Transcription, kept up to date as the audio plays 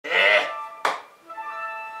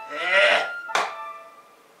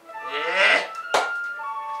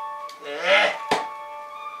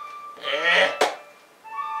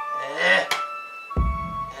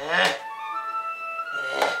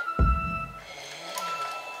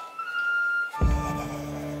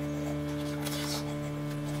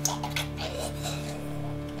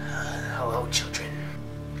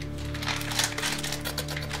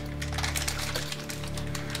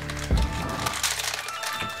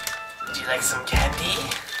you like some candy?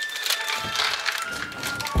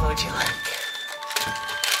 What would you like?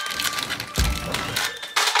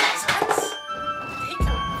 These ones? Take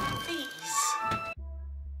them, please.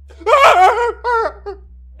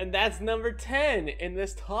 And that's number 10 in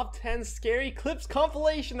this top 10 scary clips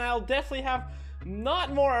compilation. I'll definitely have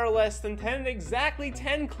not more or less than 10, exactly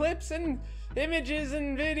 10 clips and images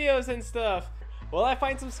and videos and stuff. Will I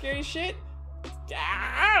find some scary shit?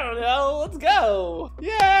 I don't know, let's go!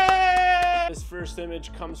 Yay! This first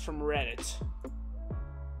image comes from Reddit.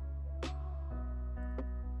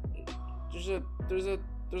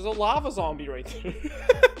 There's a lava zombie right there.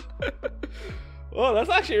 Whoa, that's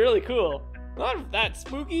actually really cool. Not that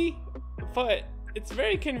spooky, but it's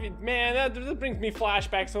very convenient. Man, that brings me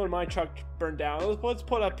flashbacks to when my truck burned down. Let's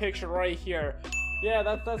put a picture right here. Yeah,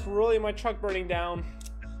 that's really my truck burning down.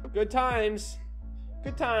 Good times.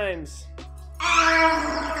 Good times.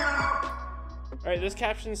 Alright, this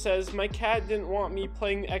caption says, my cat didn't want me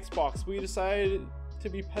playing the Xbox. We decided to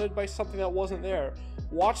be petted by something that wasn't there.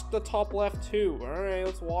 Watch the top left too. Alright,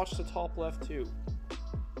 let's watch the top left too.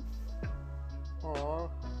 Aw,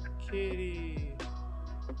 kitty.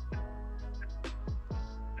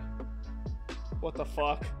 What the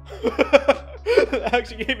fuck? That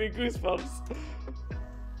actually gave me goosebumps.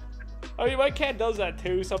 I mean, my cat does that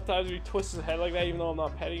too. Sometimes he twists his head like that even though I'm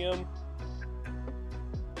not petting him.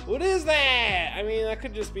 What is that? I mean, that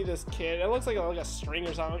could just be this kid. It looks like a string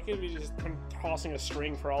or something. It could be just him tossing a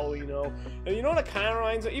string for all we know. And you know what it kind of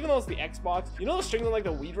reminds me of? Even though it's the Xbox, you know the strings on like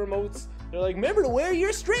the Wii remotes? They're like, remember to wear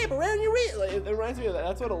your strap around your wrist. Like, it reminds me of that.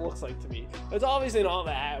 That's what it looks like to me. It's obviously not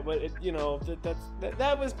that, but it, you know,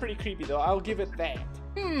 that was pretty creepy though. I'll give it that.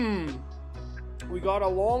 We got a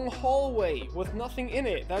long hallway with nothing in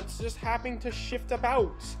it. That's just happening to shift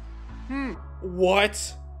about.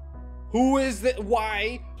 What? Who is that?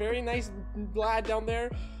 Why? Very nice lad down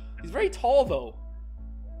there. He's very tall though.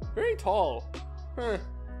 Very tall. Huh.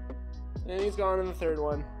 And he's gone in the third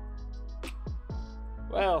one.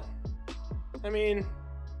 Well, I mean,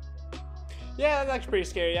 yeah, that's actually pretty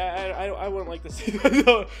scary. I wouldn't like to see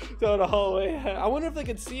that down the hallway. I wonder if they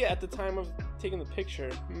could see it at the time of taking the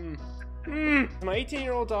picture. My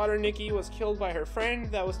 18-year-old daughter, Nikki, was killed by her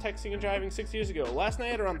friend that was texting and driving 6 years ago. Last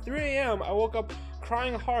night around 3 a.m., I woke up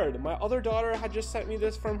crying hard. My other daughter had just sent me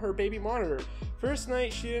this from her baby monitor. First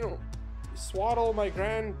night, she didn't swaddle my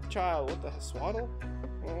grandchild. What the hell? Swaddle?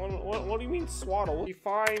 What do you mean swaddle?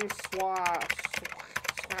 Define swaddle.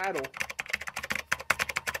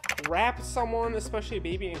 Wrap someone, especially a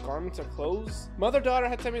baby, in garments or clothes. Mother daughter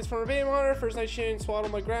had 10 minutes from her baby monitor. First night she didn't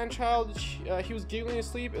swaddle my grandchild. He was giggling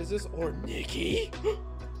asleep. Is this or Nikki?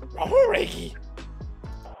 Oh, Ricky.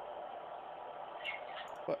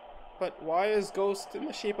 But why is Ghost in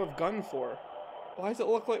the shape of gun for? Why does it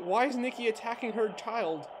look like? Why is Nikki attacking her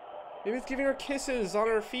child? Maybe it's giving her kisses on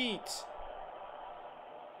her feet.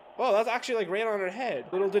 Oh, that's actually like right on her head.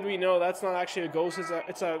 Little did we know that's not actually a ghost.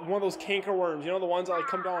 It's one of those canker worms. You know the ones that like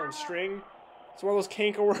come down on a string? It's one of those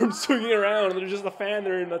canker worms swinging around, and there's just a fan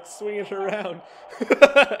there and that's swinging it around.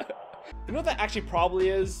 You know what that actually probably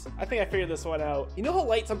is? I think I figured this one out. You know how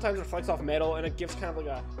light sometimes reflects off metal and it gives kind of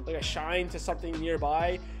like a shine to something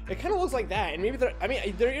nearby? It kind of looks like that. And maybe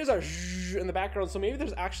there is a zzzz in the background, so maybe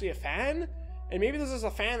there's actually a fan. And maybe this is a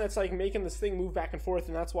fan that's like making this thing move back and forth,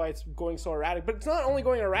 and that's why it's going so erratic. But it's not only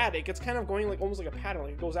going erratic, it's kind of going like almost like a pattern.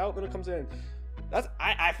 Like it goes out, then it comes in.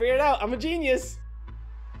 I figured it out. I'm a genius.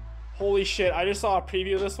 Holy shit, I just saw a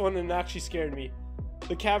preview of this one and it actually scared me.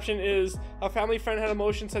 The caption is, a family friend had a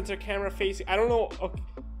motion sensor camera facing, I don't know, okay,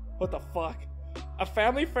 what the fuck? A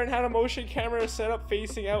family friend had a motion camera set up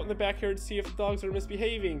facing out in the backyard to see if the dogs are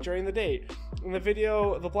misbehaving during the day. In the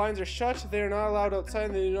video, the blinds are shut, they are not allowed outside,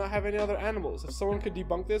 and they do not have any other animals. If someone could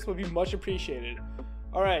debunk this, it would be much appreciated.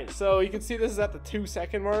 Alright, so you can see this is at the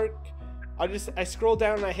 2-second mark. I scrolled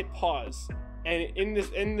down and I hit pause. And in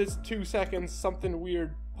this 2 seconds, something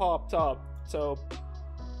weird popped up. So,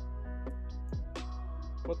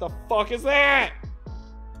 what the fuck is that?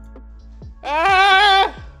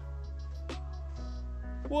 Ah!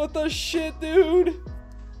 What the shit, dude?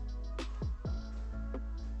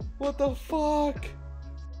 What the fuck?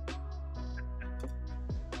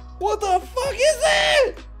 What the fuck is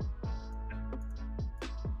that?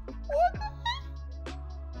 What?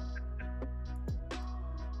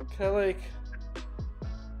 Can I like...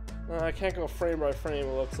 I can't go frame by frame,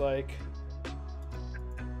 it looks like.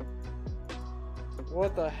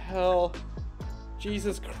 What the hell?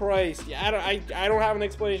 Jesus Christ. Yeah, I don't have an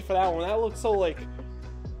explanation for that one. That looks so like...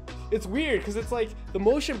 It's weird, because it's like, the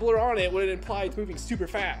motion blur on it would imply it's moving super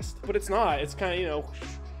fast. But it's not. It's kind of, you know,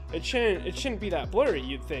 it shouldn't be that blurry,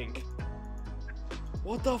 you'd think.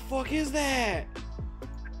 What the fuck is that?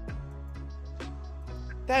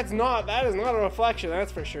 That is not a reflection,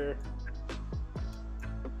 that's for sure.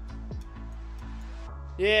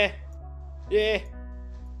 Yeah. Yeah.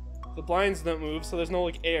 The blinds don't move, so there's no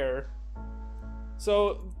like air.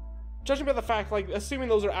 So, judging by the fact, like, assuming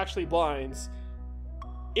those are actually blinds,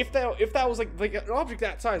 if that was like an object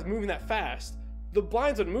that size moving that fast, the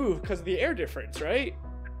blinds would move because of the air difference, right?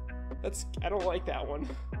 I don't like that one.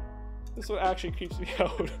 This one actually creeps me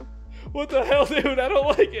out. What the hell, dude? I don't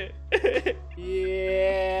like it.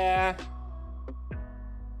 Yeah.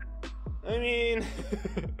 I mean,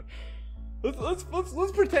 let's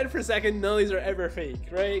pretend for a second none of these are ever fake,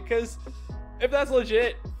 right? Because if that's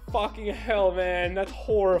legit, fucking hell, man, that's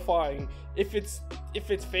horrifying. If it's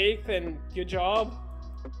fake, then good job.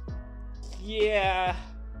 Yeah.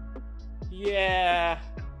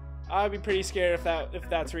 I'd be pretty scared if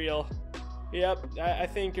that's real. Yep, I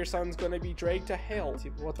think your son's gonna be dragged to hell.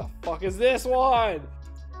 What the fuck is this one?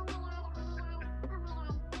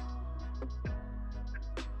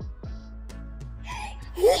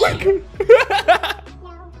 Oh my god!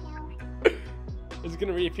 Is it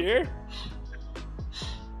gonna reappear?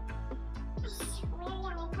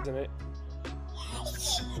 Isn't it?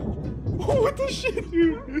 What the shit,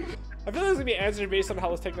 dude? I feel like there's gonna be answers based on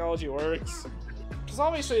how this technology works. Because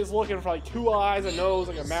obviously it's looking for like 2 eyes, a nose,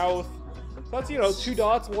 like a mouth. So that's, you know, 2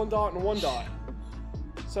 dots, 1 dot, and 1 dot.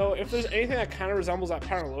 So if there's anything that kind of resembles that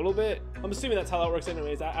pattern a little bit, I'm assuming that's how that works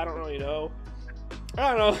anyways. I don't really know.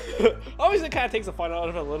 I don't know. Obviously it kind of takes the fun out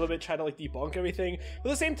of it a little bit, try to like debunk everything. But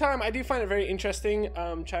at the same time, I do find it very interesting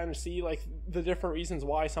trying to see like the different reasons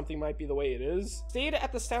why something might be the way it is. Stayed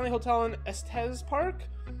at the Stanley Hotel in Estes Park,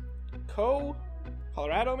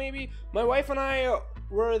 Colorado maybe. My wife and I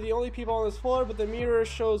were the only people on this floor, but the mirror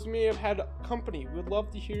shows me I've had company. We'd love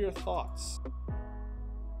to hear your thoughts.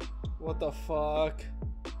 What the fuck?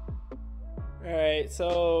 Alright,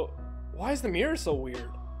 so why is the mirror so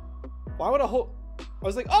weird? Why would I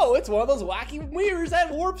was like, oh, it's one of those wacky mirrors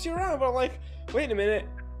that warps you around. But I'm like, wait a minute.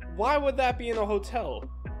 Why would that be in a hotel?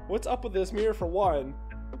 What's up with this mirror for one?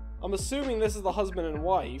 I'm assuming this is the husband and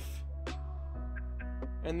wife.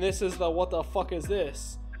 And this is the what the fuck is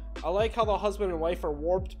this? I like how the husband and wife are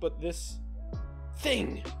warped, but this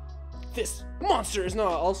thing, this monster is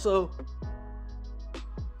not. Also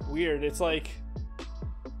weird. It's like,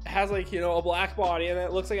 it has like, you know, a black body and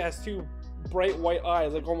it looks like it has 2 bright white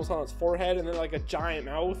eyes, like almost on its forehead, and then like a giant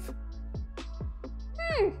mouth.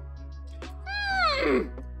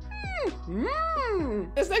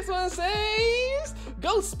 This next one says,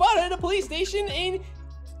 ghost spotted at a police station in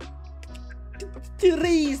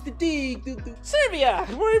Serbia.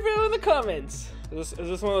 More info in the comments. Is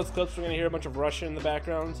this one of those clips we're gonna hear a bunch of Russian in the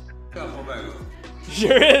background?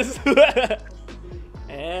 Sure is.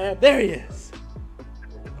 And there he is.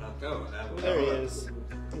 There he is.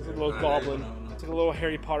 He's a little goblin. It's like a little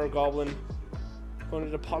Harry Potter goblin. Going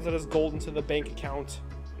to deposit his gold into the bank account.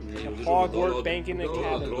 A Hogwarts Banking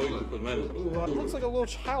Academy. It looks like a little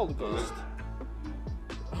child ghost.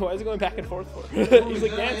 Why is he going back and forth for? He's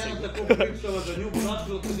like dancing.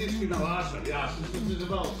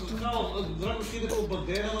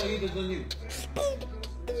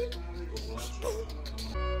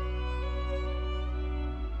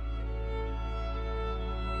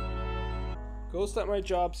 Ghost at my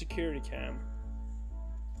job security cam.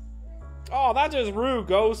 Oh, that's just rude,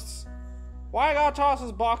 ghosts. Why I gotta toss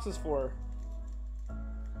his boxes for?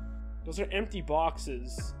 Those are empty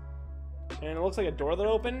boxes. And it looks like a door that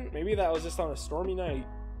opened. Maybe that was just on a stormy night.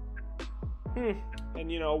 And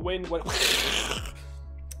you know, wind went.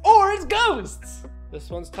 Or it's ghosts! This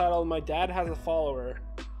one's titled, My Dad Has a Follower.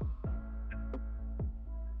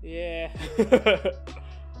 Yeah.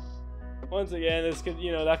 Once again, this could,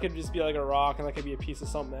 you know, that could just be like a rock, and that could be a piece of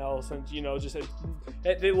something else, and you know, just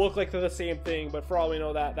they look like they're the same thing, but for all we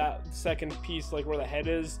know, that second piece, like where the head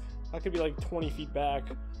is, that could be like 20 feet back.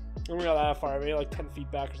 And we're not that far, maybe like 10 feet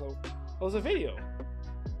back or so. That was a video.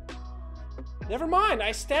 Never mind,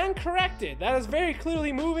 I stand corrected. That is very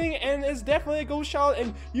clearly moving and is definitely a ghost child,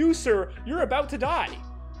 and you, sir, you're about to die.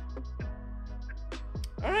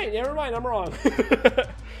 Alright, never mind, I'm wrong.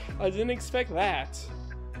 I didn't expect that.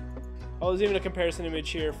 Oh, there's even a comparison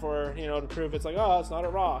image here for, you know, to prove it's like, oh, it's not a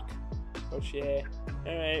rock. Which, yeah.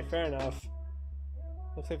 Alright, fair enough.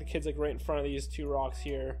 Looks like the kid's like right in front of these 2 rocks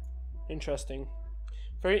here. Interesting.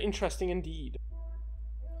 Very interesting indeed.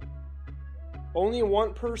 Only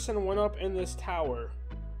 1 person went up in this tower.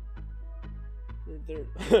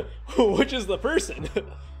 Which is the person?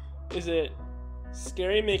 Is it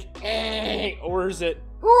Scary Mick, or is it...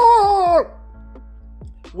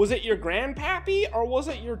 Was it your grandpappy, or was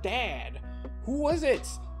it your dad? Who was it?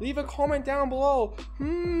 Leave a comment down below.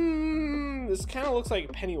 This kind of looks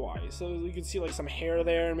like Pennywise. So you can see like some hair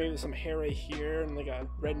there, maybe some hair right here, and like a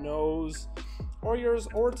red nose. Or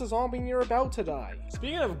it's a zombie and you're about to die.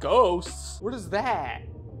 Speaking of ghosts, what is that?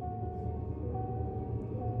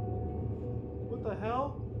 What the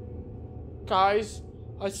hell? Guys,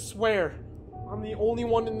 I swear, I'm the only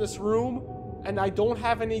one in this room, and I don't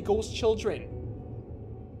have any ghost children.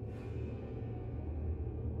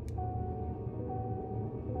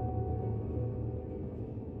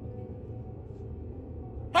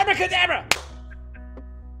 Abracadabra!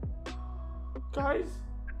 Guys,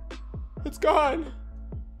 it's gone.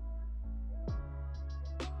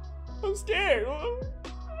 I'm scared.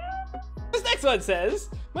 This next one says,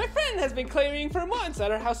 my friend has been claiming for months that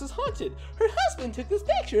her house is haunted. Her husband took this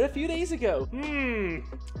picture a few days ago.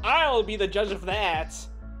 I'll be the judge of that.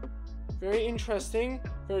 Very interesting.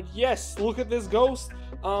 Yes, look at this ghost.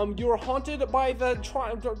 You were haunted by the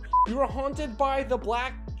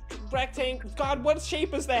black rectangle. God, what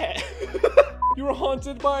shape is that? You were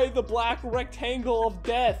haunted by the black rectangle of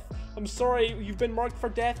death. I'm sorry, you've been marked for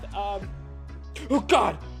death. Oh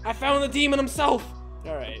God, I found the demon himself.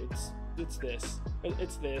 All right, it's this.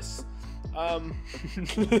 It's this.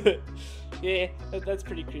 Yeah, that's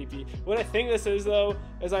pretty creepy. What I think this is though,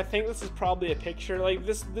 is I think this is probably a picture. Like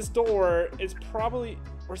this door is probably,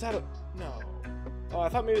 or is that a, no. Oh, I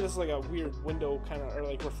thought maybe this is like a weird window kind of, or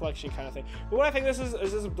like reflection kind of thing. But what I think this is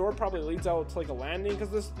this door probably leads out to like a landing, because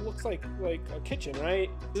this looks like a kitchen, right?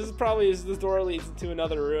 This door leads into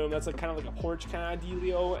another room. That's like kind of like a porch kind of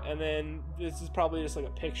dealio, and then this is probably just like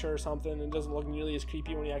a picture or something. And it doesn't look nearly as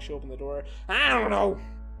creepy when you actually open the door. I don't know.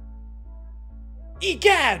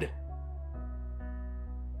 Egad!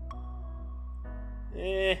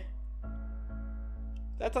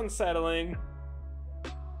 That's unsettling.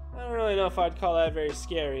 I don't really know if I'd call that very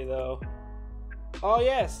scary, though. Oh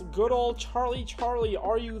yes, good old Charlie,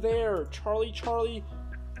 are you there? Charlie. Charlie,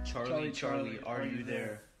 are you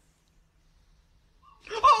there?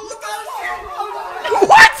 Oh,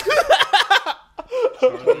 what?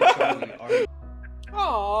 Charlie, are you?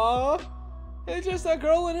 Aww, it's just a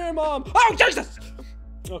girl and her mom. Oh Jesus!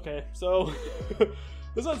 Okay, so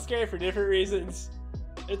this one's scary for different reasons.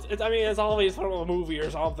 I mean, it's always from a movie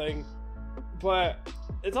or something, but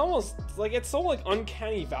it's almost like it's so like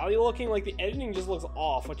uncanny valley looking. Like the editing just looks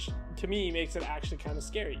off, which to me makes it actually kind of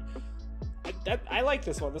scary. I like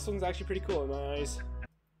this one. This one's actually pretty cool in my eyes.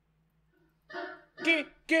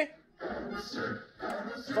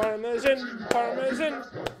 Parmesan.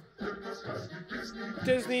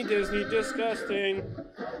 Disney, disgusting.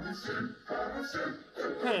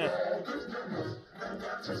 Huh.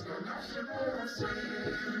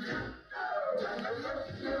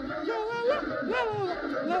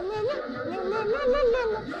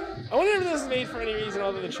 I wonder if this is made for any reason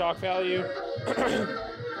other than shock value.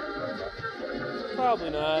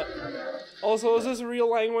 Probably not. Also, is this a real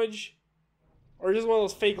language? Or just one of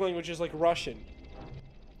those fake languages like Russian?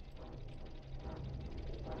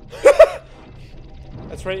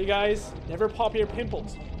 That's right, you guys. Never pop your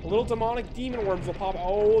pimples. Little demonic demon worms will pop.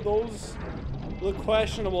 Oh, those look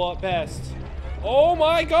questionable at best. Oh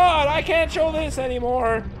my God, I can't show this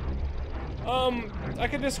anymore. I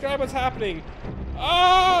can describe what's happening.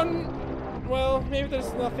 Well, maybe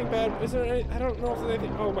there's nothing bad. Is there any, I don't know if there's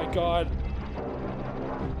anything. Oh my God.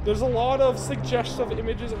 There's a lot of suggestive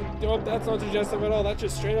images of, oh, that's not suggestive at all. That's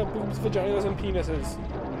just straight up boobs, vaginas, and penises.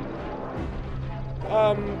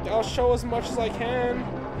 I'll show as much as I can.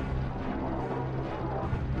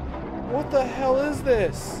 What the hell is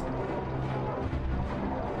this?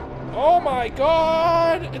 Oh my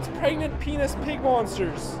God! It's pregnant penis pig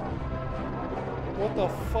monsters. What the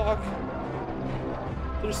fuck?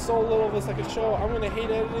 There's so little of this I could show. I'm gonna hate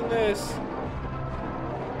editing this.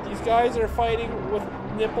 These guys are fighting with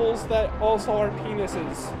nipples that also are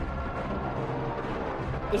penises.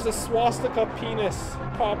 There's a swastika penis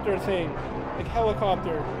copter thing. Like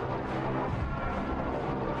helicopter.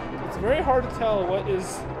 It's very hard to tell what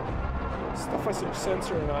is stuff I should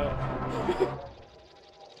censor or not.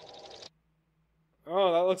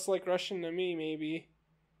 Oh, that looks like Russian to me, maybe.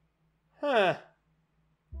 Huh.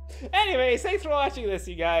 Anyways, thanks for watching this,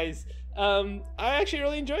 you guys. I actually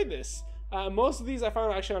really enjoyed this. Most of these I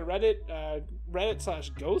found actually on Reddit,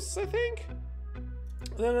 Reddit/ghosts, I think.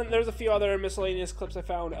 then there's a few other miscellaneous clips I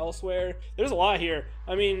found elsewhere. There's a lot here.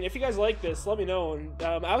 I mean, if you guys like this, let me know. And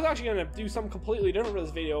I was actually gonna do something completely different for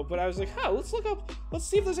this video, but I was like, let's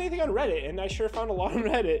see if there's anything on Reddit, and I sure found a lot on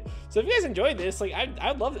Reddit. So if you guys enjoyed this, like,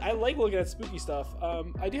 I like looking at spooky stuff.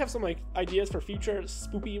 I do have some like ideas for future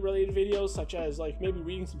spooky related videos, such as like maybe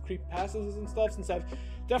reading some creepypastas and stuff, since I've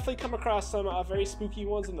definitely come across some very spooky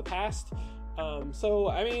ones in the past. So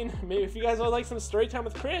I mean, maybe if you guys would like some story time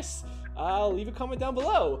with Chris, leave a comment down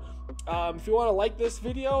below. If you want to like this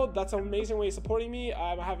video, that's an amazing way of supporting me.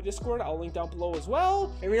 I have a Discord, I'll link down below as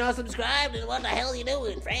well. If you're not subscribed, then what the hell are you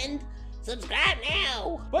doing, friend? Subscribe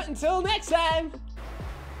now! But until next time!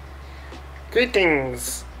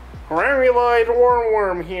 Greetings! Ramuloid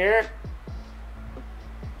Worm here.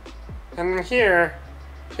 And I'm here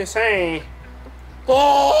to say...